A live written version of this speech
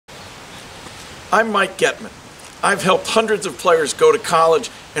I'm Mike Getman. I've helped hundreds of players go to college,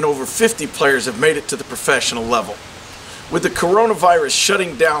 and over 50 players have made it to the professional level. With the coronavirus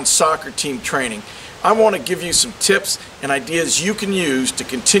shutting down soccer team training, I want to give you some tips and ideas you can use to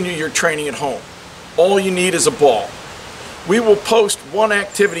continue your training at home. All you need is a ball. We will post one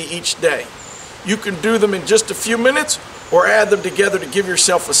activity each day. You can do them in just a few minutes or add them together to give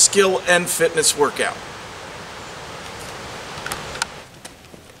yourself a skill and fitness workout.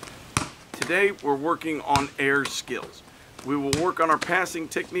 Today we're working on air skills. We will work on our passing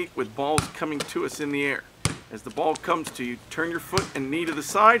technique with balls coming to us in the air. As the ball comes to you, turn your foot and knee to the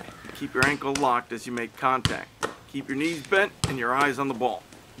side and keep your ankle locked as you make contact. Keep your knees bent and your eyes on the ball.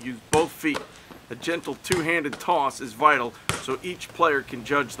 Use both feet. A gentle two-handed toss is vital so each player can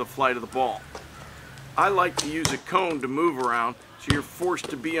judge the flight of the ball. I like to use a cone to move around so you're forced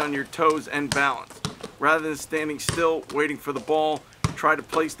to be on your toes and balance. Rather than standing still waiting for the ball, try to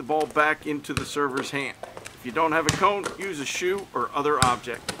place the ball back into the server's hand. If you don't have a cone, use a shoe or other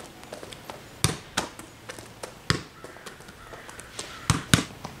object.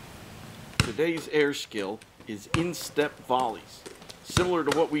 Today's air skill is in-step volleys. Similar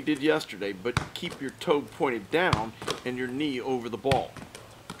to what we did yesterday, but keep your toe pointed down and your knee over the ball.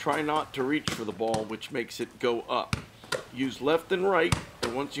 Try not to reach for the ball, which makes it go up. Use left and right,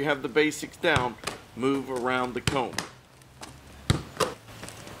 and once you have the basics down, move around the cone.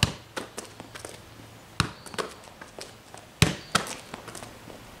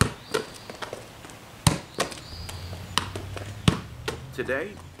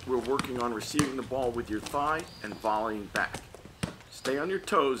 Today, we're working on receiving the ball with your thigh and volleying back. Stay on your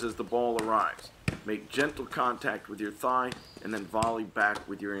toes as the ball arrives. Make gentle contact with your thigh and then volley back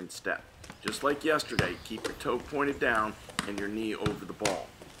with your instep. Just like yesterday, keep your toe pointed down and your knee over the ball.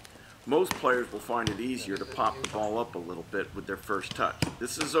 Most players will find it easier to pop the ball up a little bit with their first touch.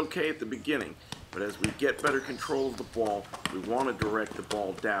 This is okay at the beginning, but as we get better control of the ball, we want to direct the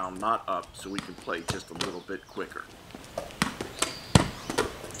ball down, not up, so we can play just a little bit quicker.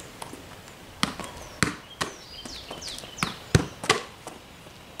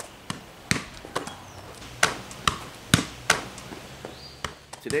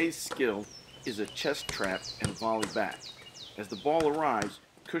 Today's skill is a chest trap and volley back. As the ball arrives,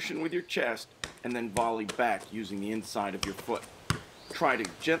 cushion with your chest and then volley back using the inside of your foot. Try to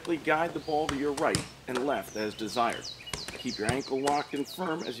gently guide the ball to your right and left as desired. Keep your ankle locked and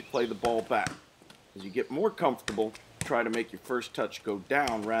firm as you play the ball back. As you get more comfortable, try to make your first touch go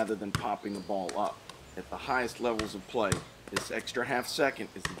down rather than popping the ball up. At the highest levels of play, this extra half second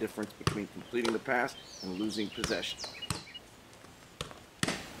is the difference between completing the pass and losing possession.